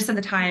 But most of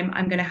the time,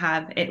 I'm going to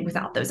have it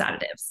without those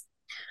additives.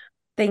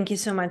 Thank you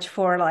so much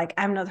for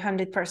I'm not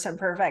 100%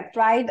 perfect,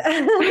 right?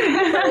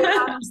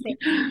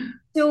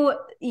 So,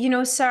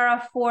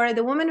 Sarah, for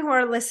the women who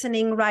are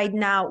listening right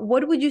now,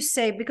 what would you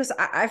say? Because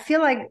I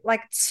feel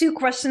like two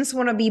questions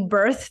want to be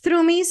birthed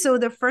through me. So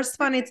the first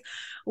one is,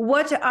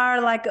 what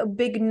are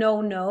big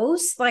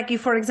no-nos? Like you,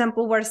 for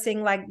example, were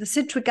saying the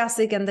citric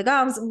acid and the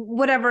gums,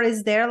 whatever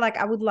is there.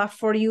 I would love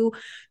for you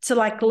to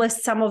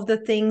list some of the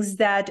things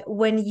that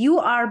when you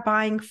are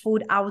buying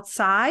food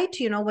outside,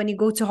 when you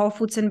go to Whole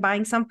Foods and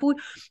buying some food,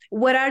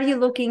 what are you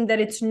looking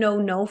that it's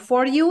no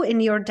for you in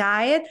your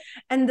diet?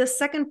 And the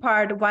second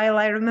part, while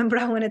I remember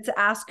I wanted to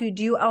ask you,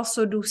 do you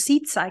also do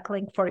seed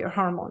cycling for your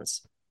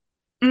hormones?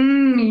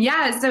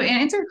 Yeah. So to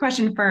answer your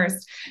question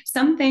first,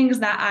 some things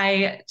that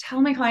I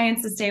tell my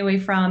clients to stay away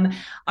from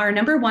are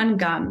number one,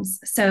 gums.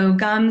 So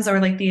gums are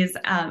these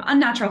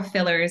unnatural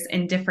fillers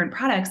in different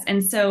products.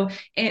 And so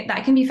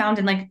that can be found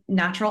in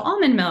natural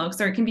almond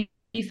milks, or it can be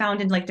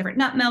found in different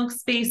nut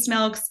milks, based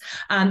milks,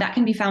 that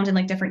can be found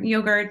in different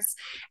yogurts.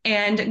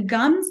 And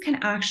gums can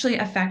actually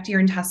affect your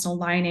intestinal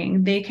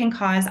lining. They can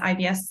cause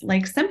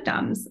IBS-like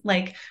symptoms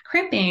like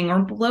cramping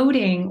or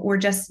bloating or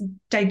just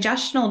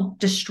digestional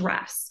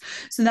distress.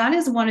 So that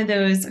is one of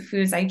those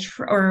foods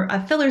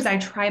fillers I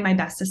try my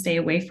best to stay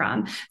away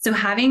from. So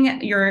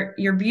having your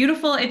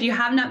beautiful, if you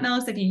have nut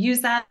milks, if you use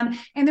them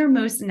in their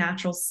most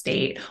natural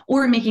state,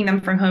 or making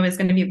them from home is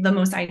going to be the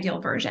most ideal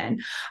version.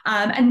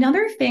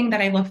 Another thing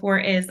that I look for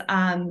is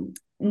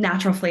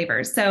natural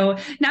flavors. So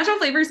natural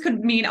flavors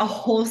could mean a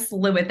whole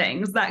slew of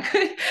things. That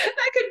could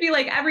be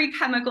every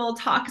chemical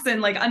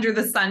toxin under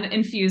the sun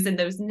infused in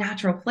those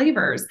natural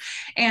flavors.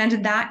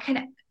 And that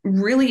can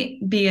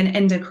really be an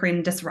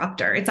endocrine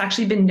disruptor. It's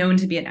actually been known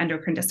to be an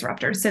endocrine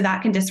disruptor. So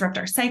that can disrupt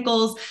our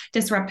cycles,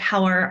 disrupt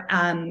how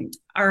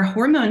our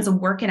hormones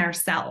work in our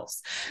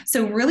cells.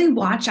 So really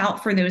watch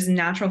out for those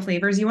natural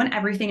flavors. You want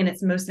everything in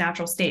its most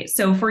natural state.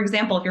 So for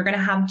example, if you're going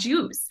to have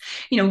juice,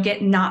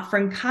 get not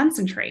from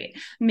concentrate,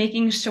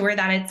 making sure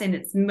that it's in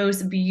its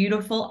most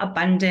beautiful,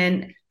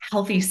 abundant,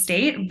 healthy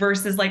state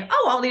versus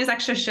all these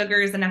extra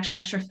sugars and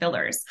extra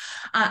fillers.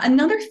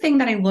 Another thing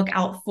that I look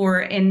out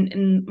for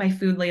in my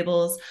food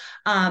labels,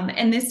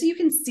 and this you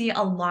can see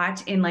a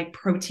lot in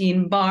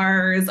protein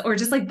bars or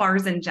just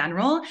bars in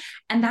general,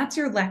 and that's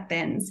your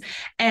lectins.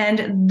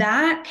 And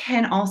that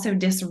can also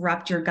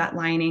disrupt your gut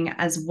lining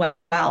as well.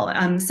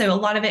 So a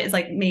lot of it is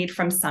made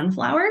from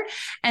sunflower,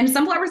 and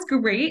sunflower is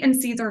great and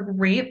seeds are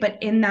great, but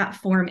in that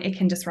form, it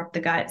can disrupt the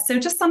gut. So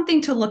just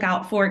something to look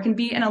out for. It can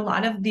be in a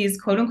lot of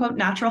these quote unquote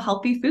natural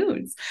healthy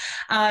foods.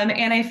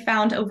 And I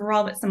found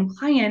overall with some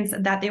clients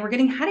that they were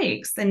getting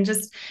headaches and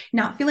just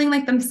not feeling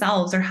like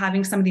themselves, or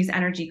having some of these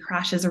energy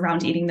crashes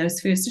around eating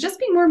those foods. So just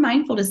be more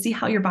mindful to see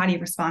how your body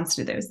responds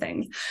to those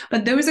things.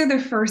 But those are the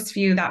first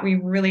few that we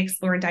really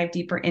explore and dive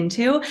deeper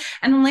into.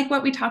 And then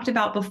what we talked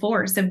about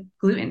before, so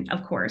gluten,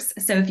 of course.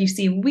 So if you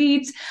see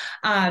wheat,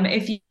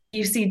 if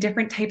you see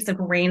different types of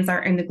grains that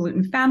are in the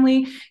gluten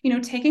family,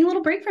 taking a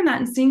little break from that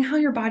and seeing how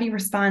your body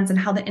responds and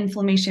how the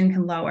inflammation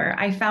can lower.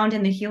 I found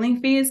in the healing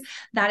phase,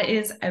 that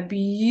is a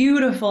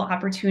beautiful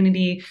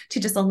opportunity to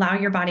just allow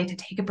your body to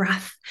take a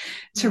breath,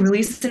 to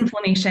release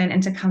inflammation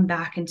and to come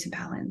back into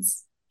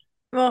balance.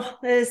 Well,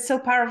 it is so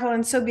powerful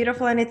and so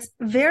beautiful. And it's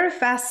very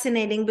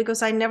fascinating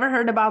because I never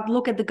heard about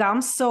look at the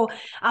gums. So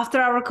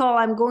after our call,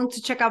 I'm going to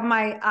check out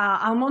my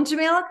almond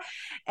milk.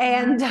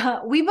 And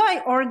we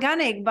buy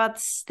organic, but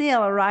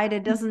still, right?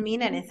 It doesn't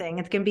mean anything.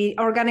 It can be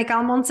organic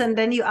almonds and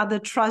then you add the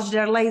trash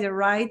there later,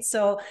 right?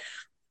 So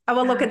I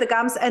will look at the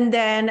gums. And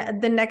then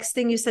the next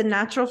thing you said,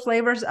 natural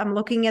flavors. I'm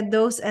looking at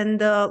those. And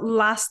the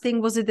last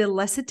thing, was it the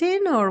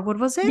lecithin or what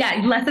was it?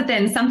 Yeah,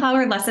 lecithin,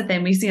 sunflower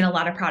lecithin. We see in a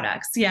lot of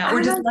products. Yeah,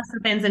 or just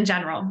lecithins in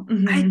general.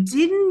 Mm-hmm. I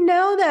didn't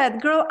know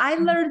that. Girl, I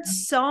learned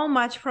so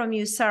much from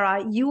you,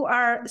 Sarah. You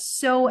are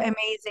so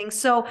amazing.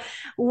 So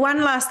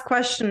one last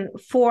question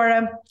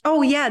for,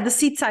 the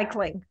seed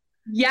cycling.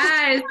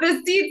 Yes,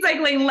 the seed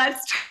cycling.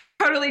 Let's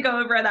totally go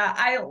over that.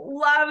 I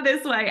love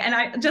this way. And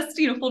I just,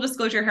 full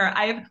disclosure here,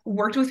 I've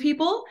worked with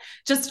people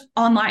just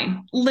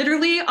online,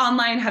 literally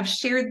online, have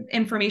shared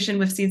information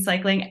with seed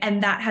cycling,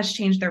 and that has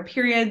changed their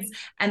periods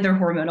and their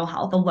hormonal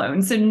health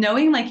alone. So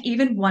knowing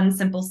even one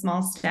simple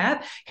small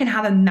step can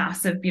have a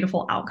massive,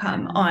 beautiful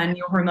outcome on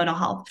your hormonal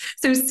health.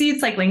 So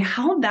seed cycling,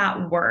 how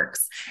that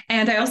works.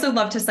 And I also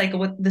love to cycle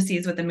with the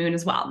seeds with the moon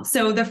as well.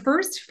 So the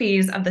first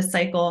phase of the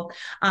cycle,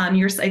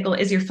 your cycle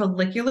is your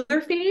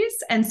follicular phase.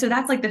 And so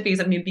that's the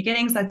phase of new beginnings.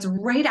 beginning. So that's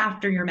right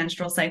after your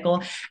menstrual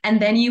cycle.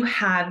 And then you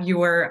have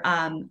your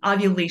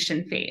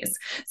ovulation phase.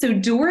 So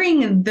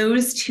during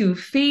those two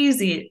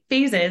phases,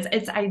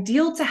 it's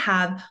ideal to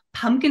have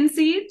pumpkin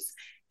seeds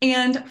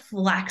and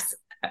flax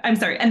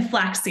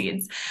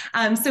seeds.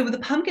 So the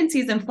pumpkin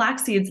seeds and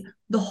flax seeds,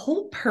 the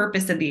whole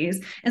purpose of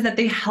these is that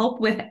they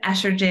help with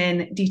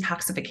estrogen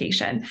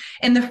detoxification.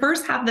 In the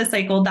first half of the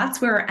cycle,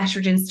 that's where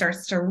estrogen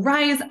starts to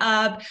rise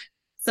up,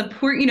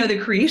 support, the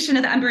creation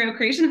of the embryo,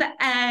 creation of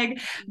the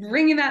egg,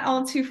 bringing that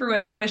all to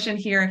fruition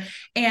here.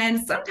 And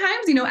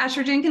sometimes,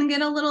 estrogen can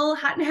get a little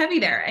hot and heavy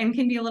there and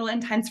can be a little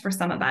intense for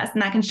some of us.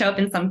 And that can show up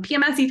in some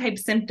PMS-y type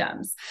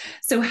symptoms.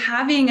 So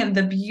having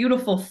the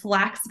beautiful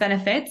flax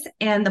benefits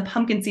and the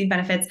pumpkin seed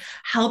benefits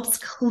helps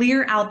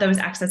clear out those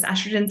excess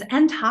estrogens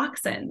and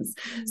toxins.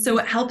 So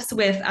it helps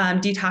with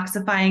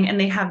detoxifying, and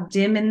they have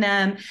DIM in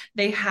them.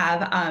 They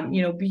have,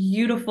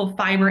 beautiful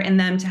fiber in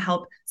them to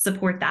help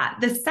support that.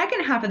 The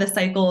second half of the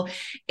cycle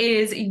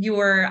is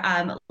your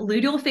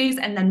luteal phase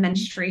and then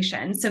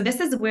menstruation. So this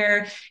is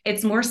where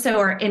it's more so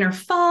our inner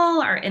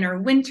fall, our inner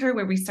winter,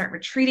 where we start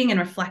retreating and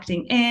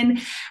reflecting in.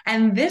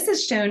 And this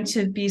is shown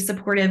to be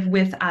supportive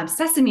with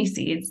sesame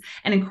seeds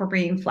and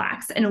incorporating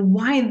flax. And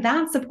why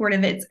that's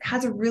supportive, it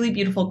has a really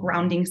beautiful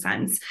grounding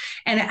sense,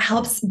 and it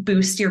helps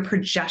boost your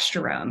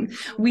progesterone.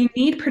 We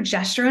need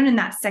progesterone in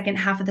that second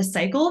half of the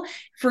cycle.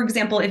 For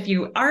example, if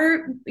you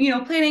are,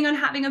 planning on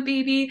having a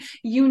baby,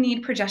 you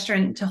need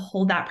progesterone to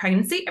hold that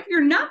pregnancy. If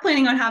you're not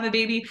planning on having a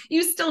baby,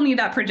 you still need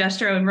that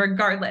progesterone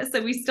regardless.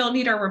 So we still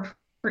need our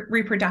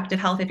reproductive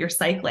health if you're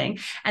cycling,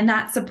 and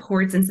that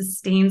supports and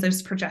sustains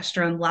those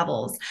progesterone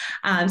levels.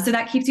 So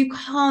that keeps you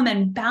calm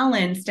and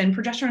balanced. And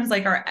progesterone is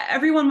like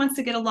everyone wants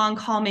to get along,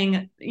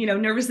 calming,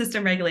 nervous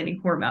system regulating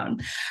hormone.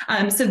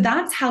 So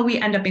that's how we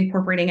end up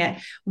incorporating it.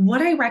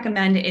 What I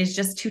recommend is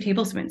just 2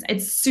 tablespoons.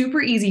 It's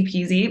super easy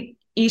peasy.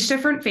 Each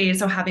different phase,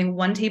 so having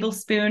 1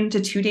 tablespoon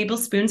to 2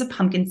 tablespoons of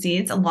pumpkin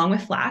seeds along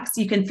with flax.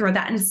 You can throw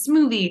that in a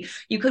smoothie.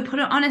 You could put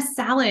it on a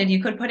salad.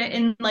 You could put it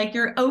in like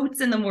your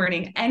oats in the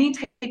morning, any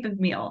type of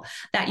meal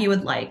that you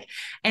would like.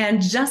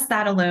 And just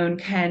that alone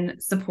can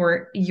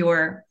support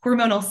your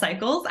hormonal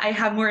cycles. I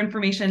have more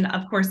information,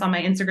 of course, on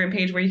my Instagram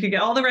page where you could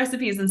get all the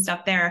recipes and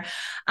stuff there.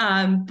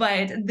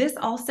 But this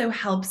also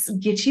helps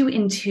get you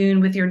in tune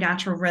with your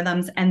natural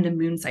rhythms and the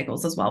moon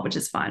cycles as well, which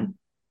is fun.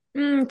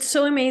 It's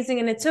so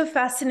amazing. And it's so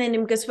fascinating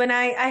because when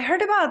I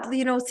heard about,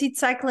 seed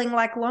cycling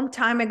like a long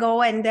time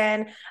ago, and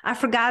then I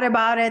forgot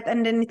about it.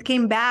 And then it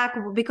came back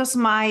because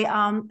my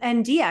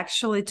ND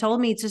actually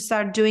told me to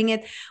start doing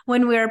it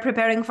when we were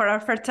preparing for our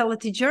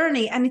fertility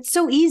journey. And it's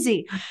so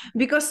easy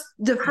because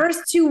the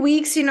first 2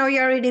 weeks,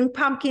 you're eating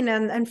pumpkin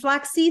and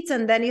flax seeds,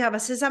 and then you have a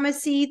sesame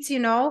seeds,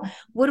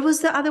 What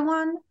was the other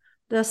one?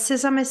 The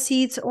sesame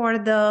seeds or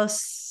the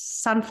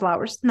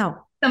sunflowers? No.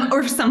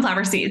 Or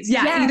sunflower seeds.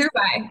 Yeah, yes. Either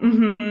way.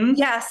 Mm-hmm.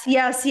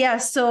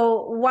 Yes.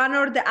 So one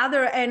or the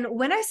other. And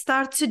when I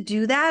start to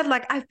do that,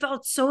 like I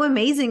felt so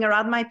amazing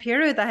around my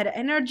period. I had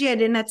energy. I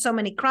didn't have so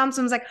many cramps.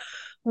 I was like,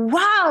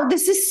 wow,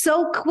 this is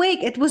so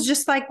quick. It was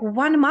just like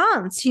 1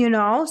 month, So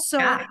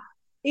yeah.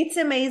 It's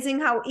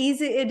amazing how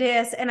easy it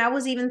is. And I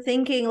was even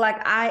thinking like,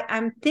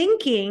 I'm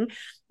thinking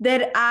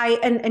that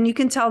and you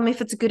can tell me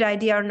if it's a good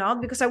idea or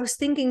not, because I was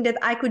thinking that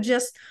I could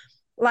just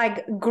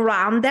like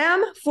ground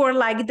them for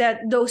like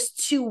those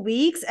 2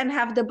 weeks and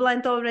have the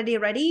blend already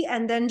ready,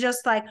 and then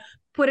just like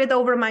put it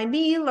over my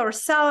meal or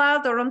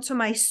salad or onto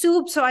my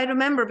soup. So I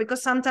remember,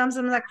 because sometimes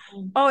I'm like,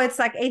 oh, it's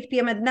like 8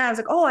 p.m. at night. I was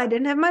like, oh, I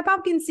didn't have my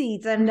pumpkin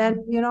seeds. And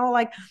then,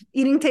 like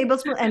eating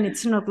tablespoon, and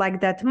it's not like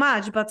that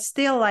much, but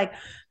still like,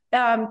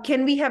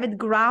 can we have it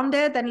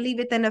grounded and leave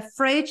it in a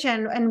fridge,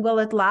 and will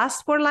it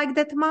last for like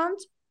that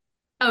month?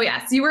 Oh,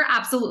 yes, you were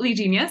absolutely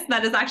genius.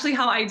 That is actually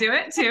how I do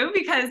it too,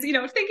 because,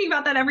 thinking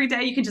about that every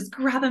day, you can just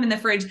grab them in the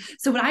fridge.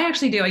 So what I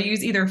actually do, I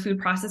use either a food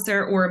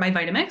processor or my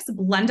Vitamix,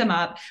 blend them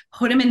up,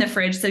 put them in the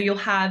fridge. So you'll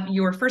have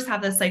your first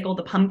half of the cycle,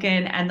 the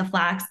pumpkin and the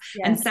flax,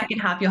 yes. And second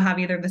half, you'll have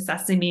either the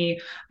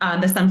sesame,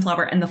 the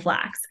sunflower and the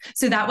flax.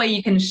 So that way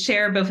you can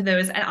share both of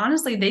those. And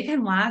honestly, they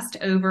can last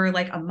over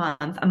like a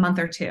month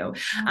or 2.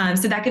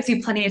 So that gives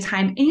you plenty of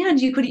time. And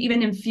you could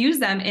even infuse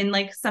them in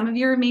like some of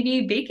your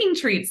maybe baking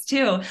treats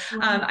too.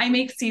 I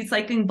make seed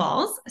cycling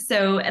balls.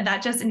 So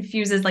that just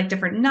infuses like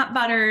different nut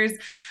butters.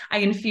 I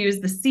infuse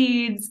the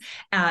seeds,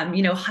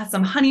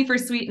 some honey for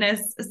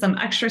sweetness, some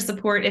extra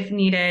support if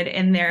needed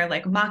in there,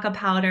 like maca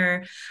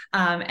powder.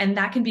 And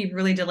that can be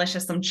really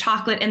delicious. Some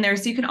chocolate in there.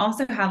 So you can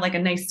also have like a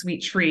nice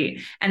sweet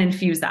treat and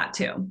infuse that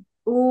too.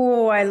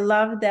 Oh, I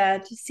love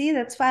that. You see,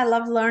 that's why I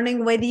love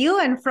learning with you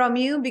and from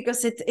you,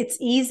 because it's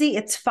easy,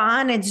 it's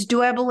fun, it's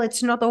doable,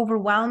 it's not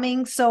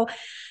overwhelming. So,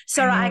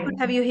 Sarah, I could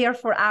have you here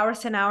for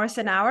hours and hours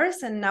and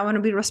hours, and I want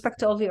to be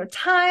respectful of your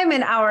time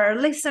and our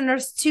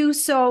listeners too.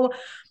 So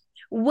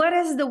what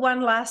is the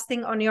one last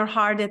thing on your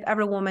heart that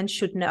every woman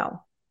should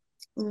know?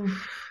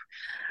 Oof.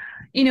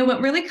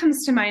 What really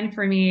comes to mind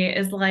for me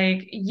is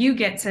like, you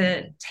get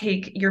to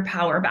take your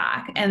power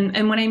back.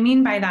 And what I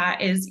mean by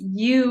that is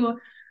you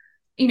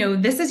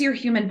this is your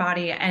human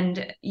body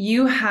and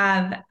you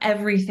have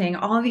everything,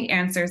 all the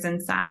answers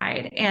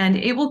inside, and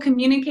it will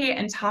communicate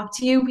and talk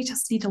to you. We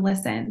just need to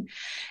listen.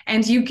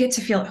 And you get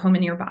to feel at home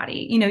in your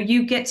body.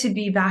 You get to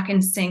be back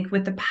in sync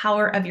with the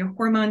power of your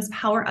hormones,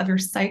 power of your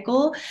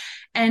cycle,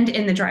 and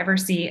in the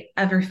driver's seat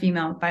of your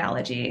female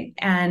biology.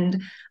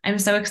 And I'm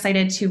so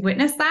excited to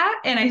witness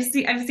that. And I've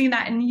seen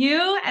that in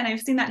you, and I've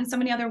seen that in so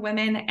many other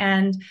women.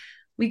 And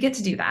we get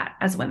to do that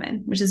as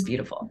women, which is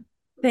beautiful.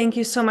 Thank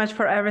you so much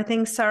for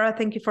everything, Sarah.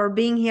 Thank you for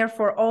being here,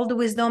 for all the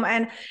wisdom,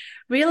 and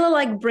really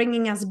like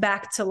bringing us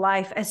back to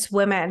life as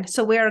women.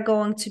 So we are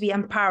going to be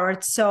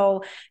empowered.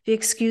 So if you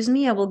excuse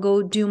me, I will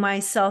go do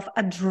myself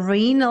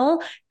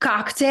adrenal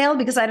cocktail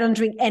because I don't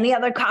drink any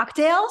other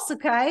cocktails.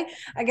 Okay.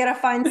 I got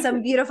to find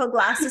some beautiful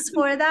glasses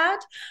for that.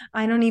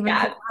 I don't even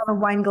have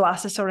wine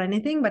glasses or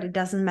anything, but it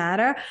doesn't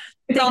matter.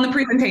 It's on the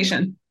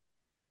presentation.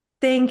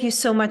 Thank you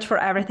so much for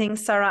everything,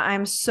 Sarah.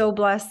 I'm so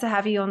blessed to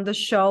have you on the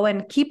show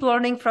and keep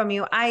learning from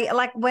you. I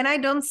like when I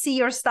don't see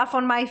your stuff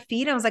on my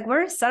feed, I was like,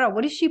 where is Sarah?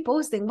 What is she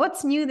posting?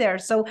 What's new there?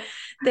 So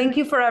thank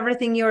you for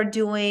everything you're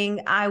doing.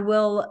 I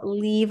will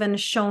leave in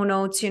show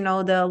notes,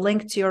 the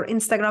link to your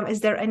Instagram. Is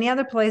there any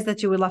other place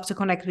that you would love to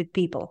connect with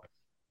people?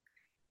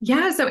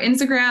 Yeah. So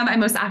Instagram, I'm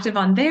most active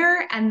on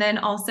there. And then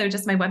also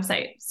just my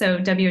website. So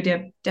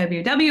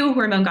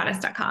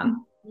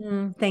www.hormonegoddess.com.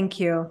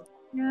 Thank you.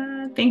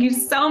 Yeah. Thank you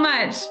so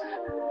much.